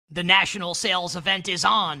The national sales event is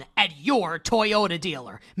on at your Toyota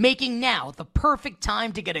dealer, making now the perfect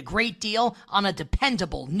time to get a great deal on a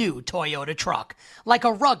dependable new Toyota truck. Like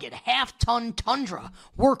a rugged half-ton Tundra,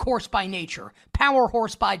 workhorse by nature, power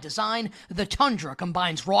horse by design, the Tundra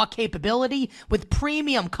combines raw capability with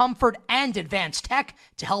premium comfort and advanced tech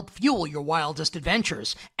to help fuel your wildest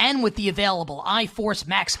adventures. And with the available iForce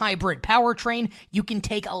Max Hybrid powertrain, you can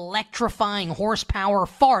take electrifying horsepower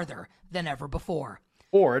farther than ever before.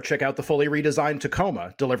 Or check out the fully redesigned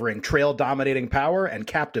Tacoma, delivering trail-dominating power and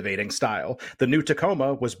captivating style. The new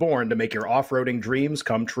Tacoma was born to make your off-roading dreams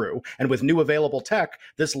come true. And with new available tech,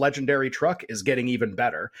 this legendary truck is getting even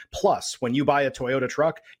better. Plus, when you buy a Toyota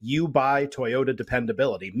truck, you buy Toyota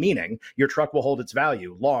dependability, meaning your truck will hold its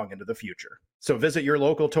value long into the future. So visit your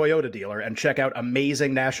local Toyota dealer and check out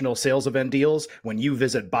amazing national sales event deals when you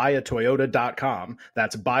visit buyatoyota.com.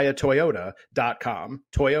 That's buyatoyota.com.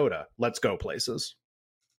 Toyota, let's go places.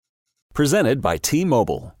 Presented by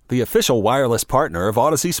T-Mobile, the official wireless partner of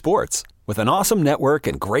Odyssey Sports. With an awesome network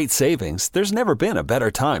and great savings, there's never been a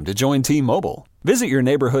better time to join T-Mobile. Visit your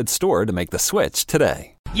neighborhood store to make the switch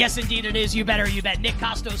today. Yes, indeed it is. You better, you bet. Nick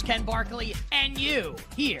Costos, Ken Barkley, and you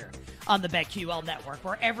here on the BetQL Network,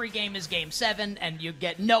 where every game is Game 7, and you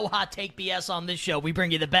get no hot take BS on this show. We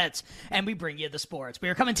bring you the bets, and we bring you the sports. We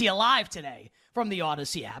are coming to you live today from the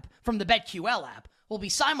Odyssey app, from the BetQL app. We'll be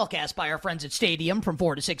simulcast by our friends at Stadium from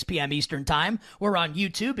 4 to 6 p.m. Eastern Time. We're on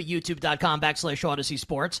YouTube at youtube.com/Odyssey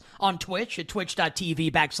Sports, on Twitch at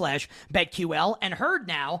twitch.tv/BetQL, and heard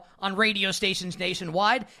now on radio stations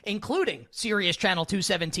nationwide, including Sirius Channel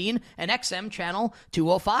 217 and XM Channel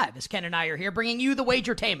 205. As Ken and I are here bringing you the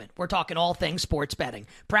wagertainment. We're talking all things sports betting.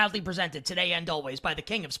 Proudly presented today and always by the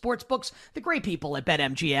king of sportsbooks, the great people at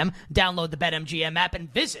BetMGM. Download the BetMGM app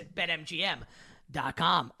and visit BetMGM.com.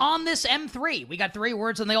 On this M3, we got 3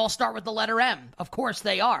 words and they all start with the letter M. Of course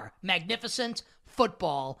they are. Magnificent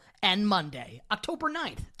Football and Monday, October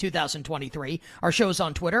 9th, 2023. Our show's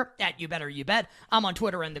on Twitter at You Better You Bet. I'm on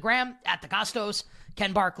Twitter and the gram at the Costos.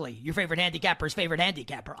 Ken Barkley, your favorite handicapper's favorite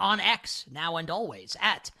handicapper, on X, now and always,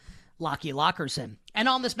 at Lockie Lockerson. And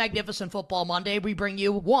on this Magnificent Football Monday, we bring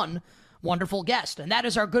you one wonderful guest, and that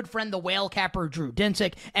is our good friend, the whale capper, Drew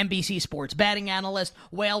Dinsick, NBC Sports betting analyst.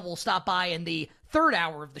 Whale will stop by in the third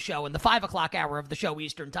hour of the show, in the 5 o'clock hour of the show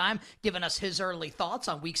Eastern Time, giving us his early thoughts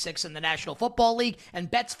on Week 6 in the National Football League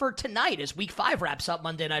and bets for tonight as Week 5 wraps up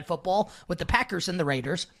Monday Night Football with the Packers and the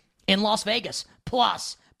Raiders in Las Vegas.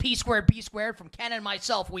 Plus, P squared, B squared from Ken and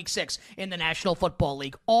myself, Week 6 in the National Football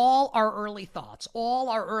League. All our early thoughts, all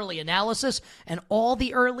our early analysis, and all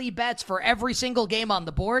the early bets for every single game on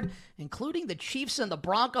the board, including the Chiefs and the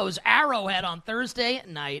Broncos Arrowhead on Thursday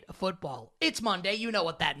Night Football. It's Monday. You know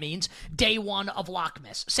what that means. Day 1 of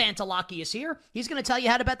Lockmas. Santa Lockie is here. He's going to tell you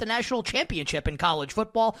how to bet the national championship in college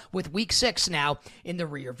football with Week 6 now in the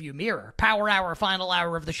rearview mirror. Power Hour, final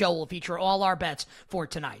hour of the show, will feature all our bets for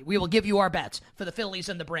tonight. We will give you our bets for the Phillies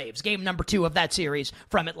and the Braves, game number 2 of that series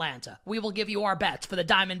from Atlanta. We will give you our bets for the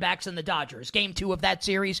Diamondbacks and the Dodgers, game 2 of that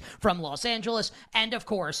series from Los Angeles. And, of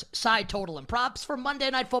course, side total and props for Monday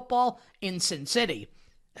Night Football in Sin City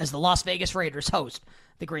as the Las Vegas Raiders host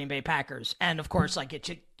the Green Bay Packers. And, of course, like it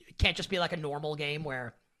can't just be like a normal game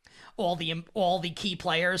where all the key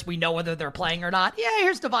players, we know whether they're playing or not. Yeah,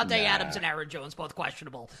 here's Devontae Adams and Aaron Jones, both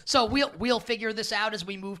questionable. So we'll figure this out as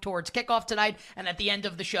we move towards kickoff tonight, and at the end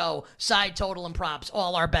of the show, side total and props,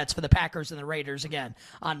 all our bets for the Packers and the Raiders again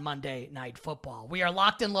on Monday Night Football. We are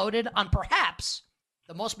locked and loaded on perhaps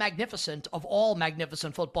the most magnificent of all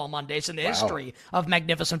Magnificent Football Mondays in the history of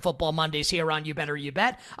Magnificent Football Mondays here on You Better You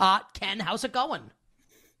Bet. Ken, how's it going?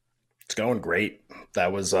 It's going great.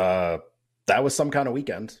 That was some kind of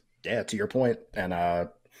weekend. Yeah, to your point. And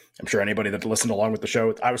I'm sure anybody that listened along with the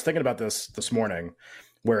show, I was thinking about this morning,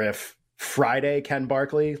 where if Friday, Ken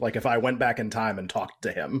Barkley, like if I went back in time and talked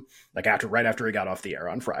to him, like right after he got off the air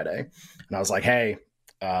on Friday, and I was like, hey,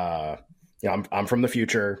 I'm from the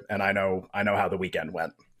future and I know how the weekend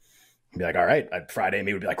went. I'd be like, all right. Friday,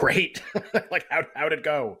 me would be like, great. Like, how'd it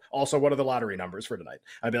go? Also, what are the lottery numbers for tonight?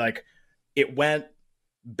 I'd be like, it went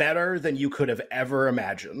better than you could have ever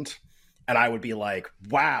imagined. And I would be like,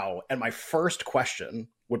 wow. And my first question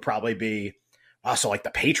would probably be, oh, so like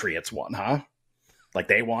the Patriots won, huh? Like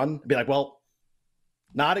they won? I'd be like, well,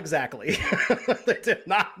 not exactly. They did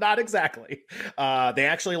not exactly. They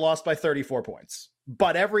actually lost by 34 points.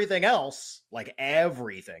 But everything else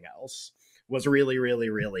was really, really,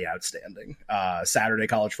 really outstanding. Saturday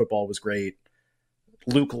college football was great.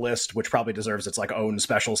 Luke List, which probably deserves its like own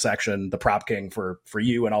special section, the prop king for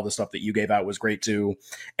you and all the stuff that you gave out was great too.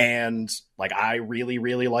 And like, I really,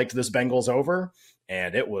 really liked this Bengals over.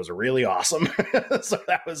 and it was really awesome. So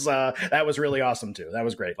that was really awesome too. That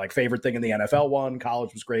was great. Like favorite thing in the NFL one,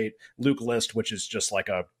 college was great. Luke List, which is just like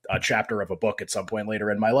a chapter of a book at some point later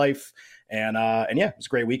in my life. And yeah, it was a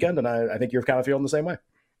great weekend. And I think you're kind of feeling the same way.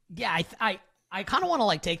 Yeah. I kind of want to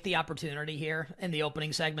like take the opportunity here in the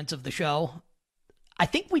opening segments of the show. I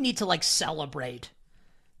think we need to like celebrate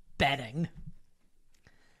betting.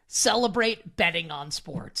 Celebrate betting on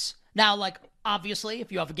sports. Now, like, obviously,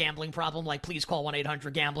 if you have a gambling problem, like, please call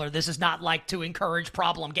 1-800-GAMBLER. This is not like to encourage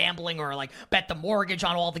problem gambling or like bet the mortgage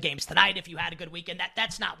on all the games tonight if you had a good weekend.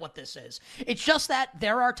 That's not what this is. It's just that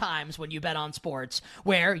there are times when you bet on sports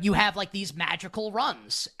where you have like these magical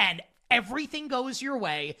runs and everything goes your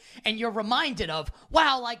way, and you're reminded of,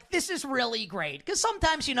 wow, like, this is really great. Because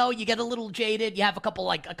sometimes, you know, you get a little jaded. You have a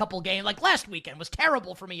couple games. Like, last weekend was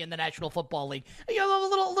terrible for me in the National Football League. You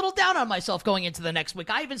know, a little down on myself going into the next week.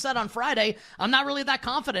 I even said on Friday, I'm not really that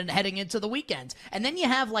confident heading into the weekend. And then you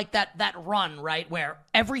have, like, that run, right, where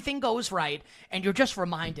everything goes right, and you're just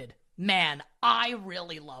reminded, man, I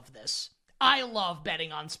really love this. I love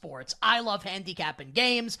betting on sports. I love handicapping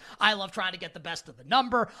games. I love trying to get the best of the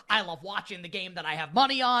number. I love watching the game that I have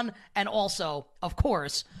money on. And also, of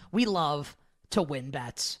course, we love to win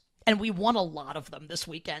bets. And we won a lot of them this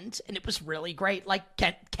weekend, and it was really great. Like,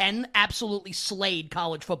 Ken absolutely slayed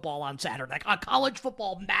college football on Saturday. Like, a college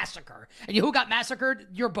football massacre. And who got massacred?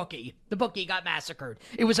 Your bookie. The bookie got massacred.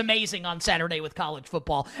 It was amazing on Saturday with college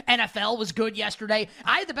football. NFL was good yesterday.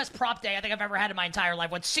 I had the best prop day I think I've ever had in my entire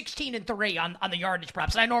life. Went 16-3 on the yardage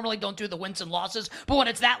props. And I normally don't do the wins and losses, but when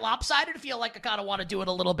it's that lopsided, I feel like I kind of want to do it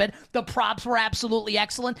a little bit. The props were absolutely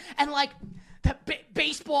excellent. And, like, the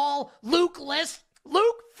baseball, Luke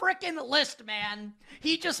frickin' List, man.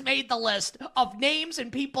 He just made the list of names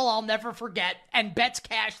and people I'll never forget and bets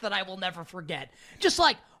cash that I will never forget. Just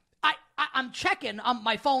like, I'm checking on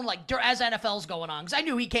my phone like as NFL's going on, because I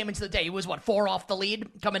knew he came into the day. He was, 4 off the lead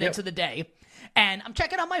coming into the day. And I'm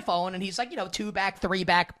checking on my phone, and he's like, 2 back, 3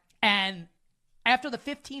 back. And after the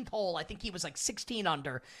 15th hole, I think he was like 16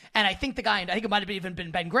 under. And I think I think it might have even been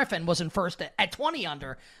Ben Griffin, was in first at 20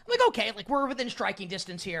 under. I'm like, okay, like we're within striking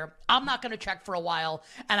distance here. I'm not going to check for a while.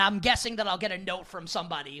 And I'm guessing that I'll get a note from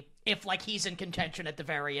somebody if like he's in contention at the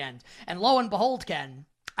very end. And lo and behold, Ken,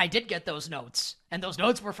 I did get those notes. And those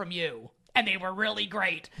notes were from you. And they were really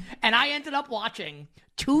great. And I ended up watching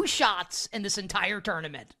 2 shots in this entire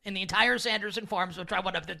tournament, in the entire Sanderson Farms, which I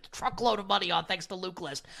would have the truckload of money on thanks to Luke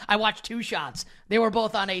List. I watched 2 shots. They were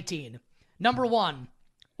both on 18. Number 1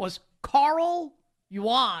 was Carl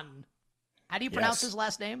Yuan. How do you pronounce his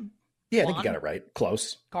last name? Yeah, I think you got it right.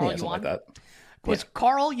 Close. Carl Yuan. Like that. Was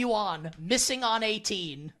Carl Yuan missing on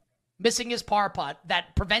 18, missing his par putt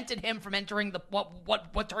that prevented him from entering the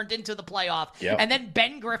what turned into the playoff. Yep. And then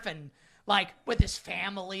Ben Griffin, like with his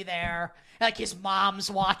family there, like his mom's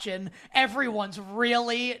watching, everyone's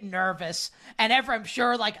really nervous. And I'm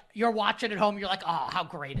sure like you're watching at home, you're like, oh, how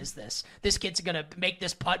great is this? This kid's going to make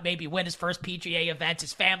this putt, maybe win his first PGA event.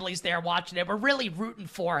 His family's there watching it. We're really rooting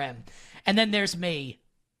for him. And then there's me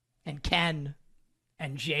and Ken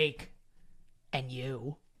and Jake and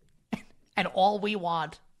you. And all we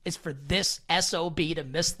want is for this SOB to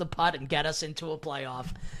miss the putt and get us into a playoff.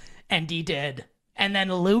 And he did. And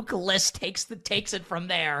then Luke List takes it from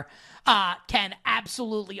there. Ken,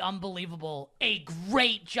 absolutely unbelievable. A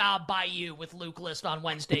great job by you with Luke List on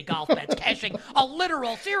Wednesday golf bets. Cashing a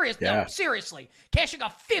literal, seriously, cashing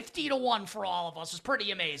a 50-1 for all of us is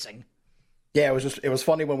pretty amazing. Yeah, it was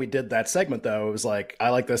funny when we did that segment, though. It was like, I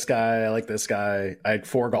like this guy. I like this guy. I had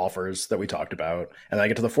 4 golfers that we talked about. And then I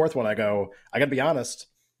get to the 4th one. I go, I got to be honest.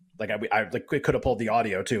 Like, I could have pulled the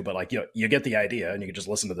audio, too. But, like, you get the idea, and you can just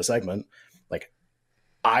listen to the segment. Like,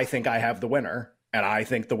 I think I have the winner, and I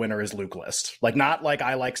think the winner is Luke List. Like, not like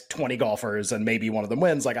I like 20 golfers and maybe one of them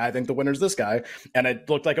wins. Like, I think the winner's this guy. And it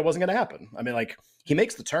looked like it wasn't going to happen. I mean, like, he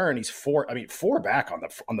makes the turn. He's 4 back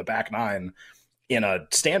on the back 9 in a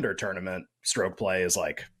standard tournament. Stroke play is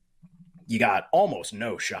like, you got almost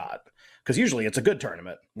no shot. Because usually it's a good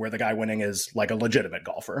tournament where the guy winning is like a legitimate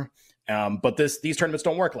golfer. But these tournaments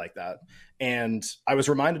don't work like that. And I was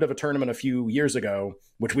reminded of a tournament a few years ago,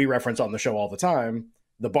 which we reference on the show all the time,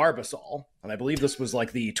 the Barbasol. And I believe this was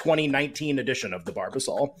like the 2019 edition of the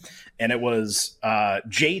Barbasol. And it was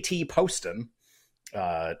JT Poston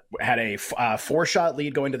had a 4-shot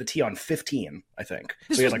lead going to the tee on 15, I think.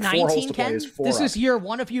 This so he was had like 19, 4 holes to play. This was year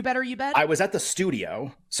 1 of You Better You Bet? I was at the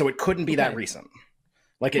studio, so it couldn't be that recent.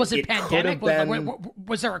 Like was it pandemic?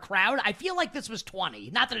 Was there a crowd? I feel like this was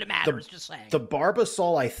 20. Not that it matters, just saying. The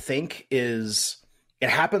Barbasol, I think, it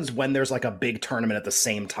happens when there's like a big tournament at the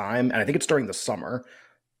same time, and I think it's during the summer.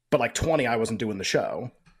 But like 20, I wasn't doing the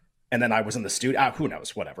show. and then I was in the studio. Who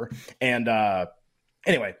knows? Whatever. And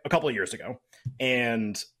anyway, a couple of years ago,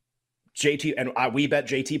 and JT and we bet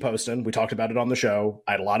JT Poston. We talked about it on the show.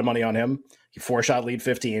 I had a lot of money on him. He 4-shot lead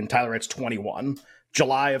 15. Tyler Wright's 21.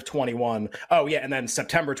 July of 21. Oh yeah, and then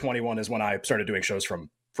September 21 is when I started doing shows from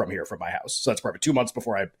here, from my house. So that's perfect. 2 months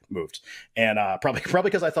before I moved. And probably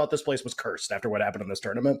because I thought this place was cursed after what happened in this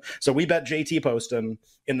tournament. So we bet JT Poston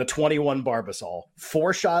in the 21 Barbasol.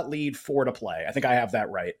 4-shot lead, 4 to play. I think I have that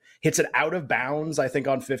right. Hits it out of bounds, I think,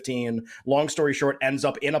 on 15. Long story short, ends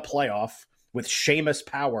up in a playoff with Seamus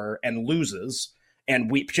Power and loses. And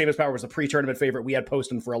Seamus Power was the pre-tournament favorite. We had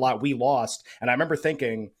Poston for a lot. We lost. And I remember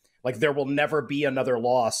thinking, like, there will never be another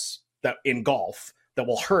loss that in golf that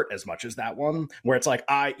will hurt as much as that one, where it's like,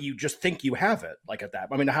 you just think you have it. Like at that,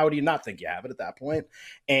 I mean, how do you not think you have it at that point?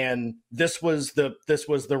 And this was the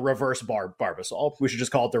reverse Barbasol. We should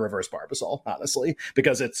just call it the reverse Barbasol, honestly,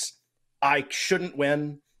 because I shouldn't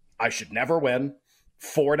win. I should never win.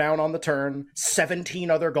 4 down on the turn, 17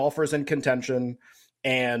 other golfers in contention.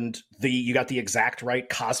 And you got the exact right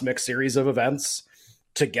cosmic series of events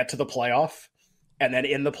to get to the playoff. And then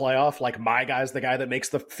in the playoff, like, my guy's the guy that makes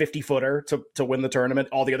the 50-footer to win the tournament.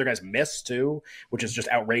 All the other guys miss too, which is just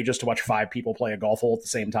outrageous to watch 5 people play a golf hole at the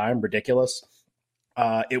same time. Ridiculous.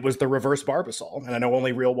 It was the reverse Barbasol. And I know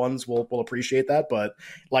only real ones will appreciate that, but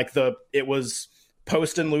like it was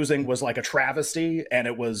Poston losing was like a travesty, and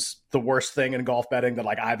it was the worst thing in golf betting that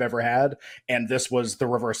like I've ever had. And this was the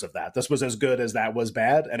reverse of that. This was as good as that was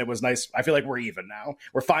bad. And it was nice. I feel like we're even now.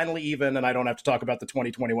 We're finally even, and I don't have to talk about the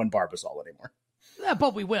 2021 Barbasol anymore. Yeah,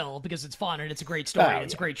 but we will, because it's fun and it's a great story. And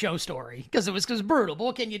it's a great show story because it was brutal. But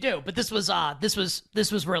what can you do? But this was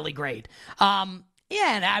really great. Yeah,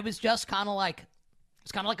 and I was just kind of like,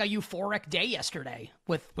 it's kind of like a euphoric day yesterday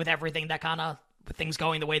with everything that kind of, with things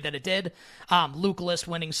going the way that it did. Luke List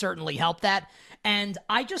winning certainly helped that. And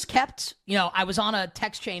I just kept, I was on a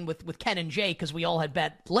text chain with Ken and Jay because we all had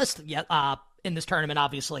bet List in this tournament,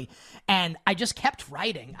 obviously. And I just kept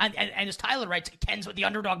writing. And as Tyler writes, Ken's with the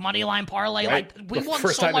underdog money line parlay. Right. Like, we won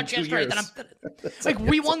so much yesterday that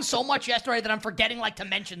we won so much yesterday that I'm forgetting to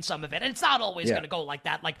mention some of it. And it's not always going to go like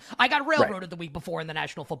that. Like, I got railroaded the week before in the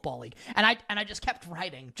National Football League. And I just kept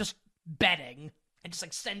writing, just betting. And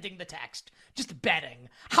just sending the text, just betting.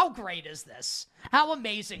 How great is this? How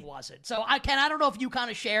amazing was it? So I don't know if you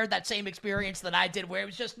kind of shared that same experience that I did, where it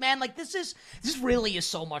was just, man, like this really is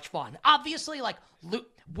so much fun. Obviously, like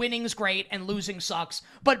winning's great and losing sucks,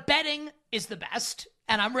 but betting is the best.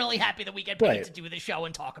 And I'm really happy that we get paid to do this show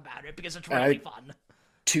and talk about it because it's really fun.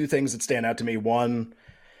 2 things that stand out to me. One,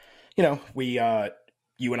 we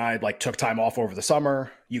you and I took time off over the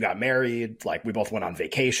summer. You got married. Like, we both went on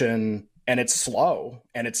vacation. And it's slow.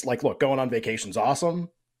 And it's like, look, going on vacation's awesome.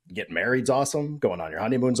 Getting married's awesome. Going on your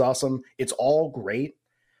honeymoon's awesome. It's all great.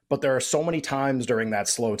 But there are so many times during that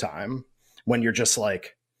slow time when you're just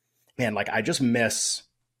like, man, like, I just miss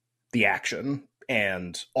the action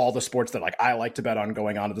and all the sports that I like to bet on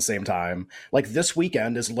going on at the same time. Like, this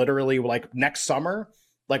weekend is literally next summer.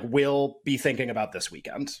 Like, we'll be thinking about this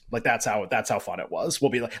weekend. Like, that's how fun it was.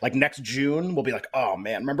 We'll be like next June, we'll be like, oh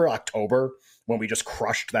man, remember October when we just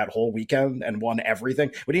crushed that whole weekend and won everything?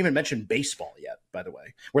 We didn't even mention baseball yet, by the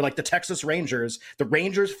way. We're like the Texas Rangers. The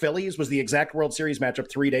Rangers-Phillies was the exact World Series matchup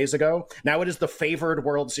 3 days ago. Now it is the favored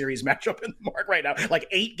World Series matchup in the market right now.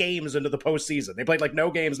 8 games into the postseason. They played no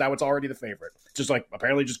games. Now it's already the favorite. It's just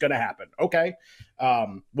apparently just going to happen. Okay.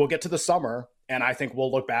 We'll get to the summer. And I think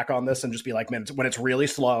we'll look back on this and just be like, man, when it's really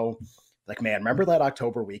slow, like, man, remember that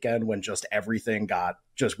October weekend when just everything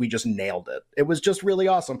we just nailed it. It was just really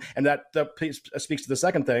awesome. And that speaks to the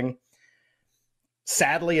second thing.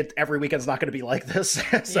 Sadly, every weekend's not going to be like this.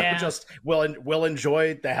 So we'll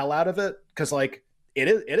enjoy the hell out of it. Cause it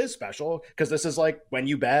is special. Cause this is when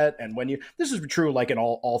you bet and this is true, in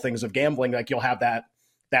all things of gambling, you'll have that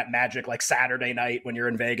magic Saturday night when you're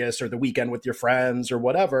in Vegas or the weekend with your friends or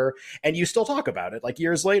whatever, and you still talk about it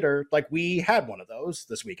years later. We had one of those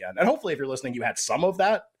this weekend, and hopefully if you're listening, you had some of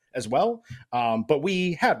that as well. But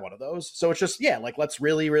we had one of those, so it's just let's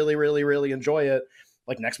really, really, really, really enjoy it.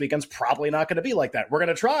 Next weekend's probably not going to be like that. We're going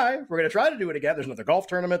to try to do it again. There's another golf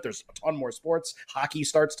tournament. There's a ton more sports. Hockey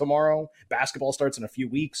starts tomorrow. Basketball starts in a few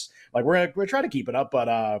weeks. We're going to try to keep it up,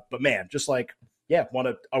 but man, just a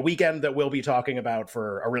weekend that we'll be talking about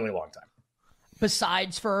for a really long time.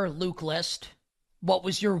 Besides for Luke List, what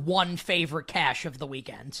was your one favorite cash of the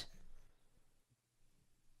weekend?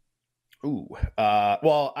 Ooh,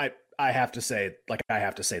 well, I have to say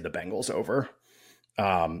the Bengals over.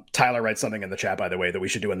 Tyler writes something in the chat, by the way, that we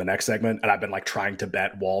should do in the next segment, and I've been like trying to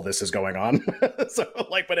bet while this is going on. So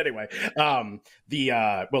like, but anyway, we'll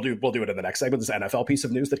do it in the next segment. This NFL piece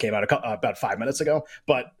of news that came out about 5 minutes ago,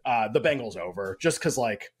 but the Bengals over, just because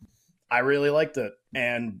like I really liked it,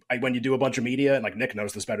 and when you do a bunch of media, and like Nick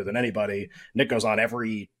knows this better than anybody, Nick goes on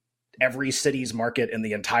every city's market in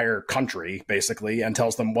the entire country basically and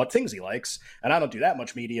tells them what things he likes, and I don't do that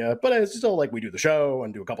much media, but it's still like we do the show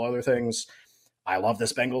and do a couple other things. I love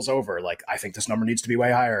this Bengals over. Like, I think this number needs to be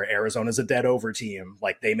way higher. Arizona's a dead over team.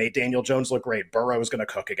 Like, they made Daniel Jones look great. Burrow's going to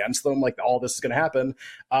cook against them. Like, all this is going to happen.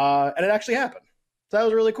 And it actually happened. So that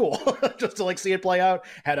was really cool just to like see it play out.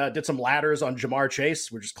 Did some ladders on Jamar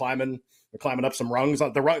Chase. We're climbing up some rungs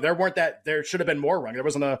on the rung. There should have been more rung. There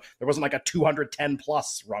wasn't like a 210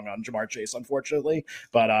 plus rung on Jamar Chase, unfortunately.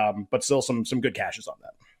 But still some good cashes on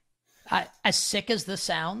that. As sick as this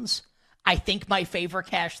sounds, I think my favorite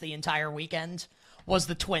cash the entire weekend was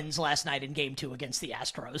the Twins last night in Game 2 against the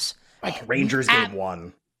Astros. Like Rangers Game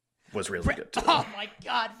 1 was really good too. Oh my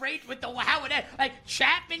God, with how it ends. Like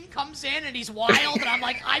Chapman comes in and he's wild, and I'm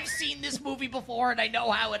like, I've seen this movie before and I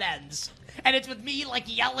know how it ends. And it's with me like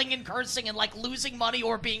yelling and cursing and like losing money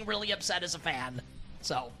or being really upset as a fan.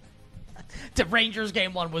 So the Rangers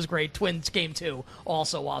Game 1 was great. Twins Game 2,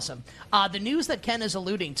 also awesome. The news that Ken is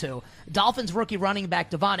alluding to, Dolphins rookie running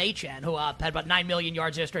back Devon Achane, who had about 9 million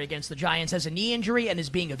yards yesterday against the Giants, has a knee injury and is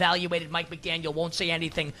being evaluated. Mike McDaniel won't say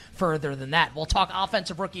anything further than that. We'll talk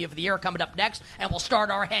Offensive Rookie of the Year coming up next, and we'll start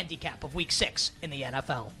our handicap of Week 6 in the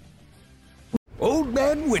NFL. Old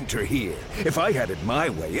Man Winter here. If I had it my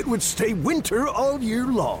way, it would stay winter all year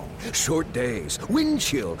long. Short days, wind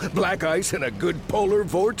chill, black ice, and a good polar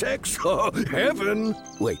vortex. Oh, heaven!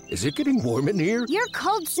 Wait, is it getting warm in here? Your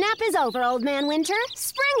cold snap is over, Old Man Winter.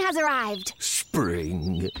 Spring has arrived.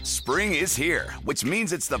 Spring. Spring is here, which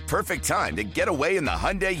means it's the perfect time to get away in the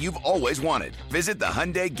Hyundai you've always wanted. Visit the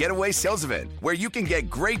Hyundai Getaway Sales Event, where you can get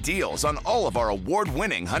great deals on all of our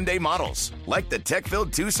award-winning Hyundai models, like the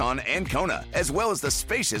tech-filled Tucson and Kona, as well as the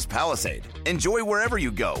spacious Palisade. Enjoy wherever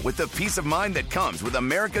you go with the peace of mind that comes with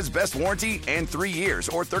America's best warranty and 3 years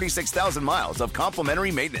or 36,000 miles of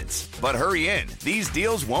complimentary maintenance. But hurry in, these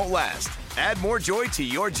deals won't last. Add more joy to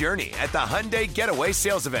your journey at the Hyundai Getaway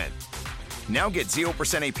Sales Event. Now get 0%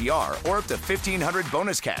 APR or up to $1,500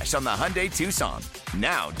 bonus cash on the Hyundai Tucson.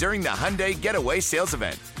 Now, during the Hyundai Getaway Sales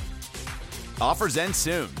Event. Offers end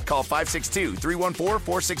soon. Call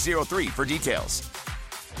 562-314-4603 for details.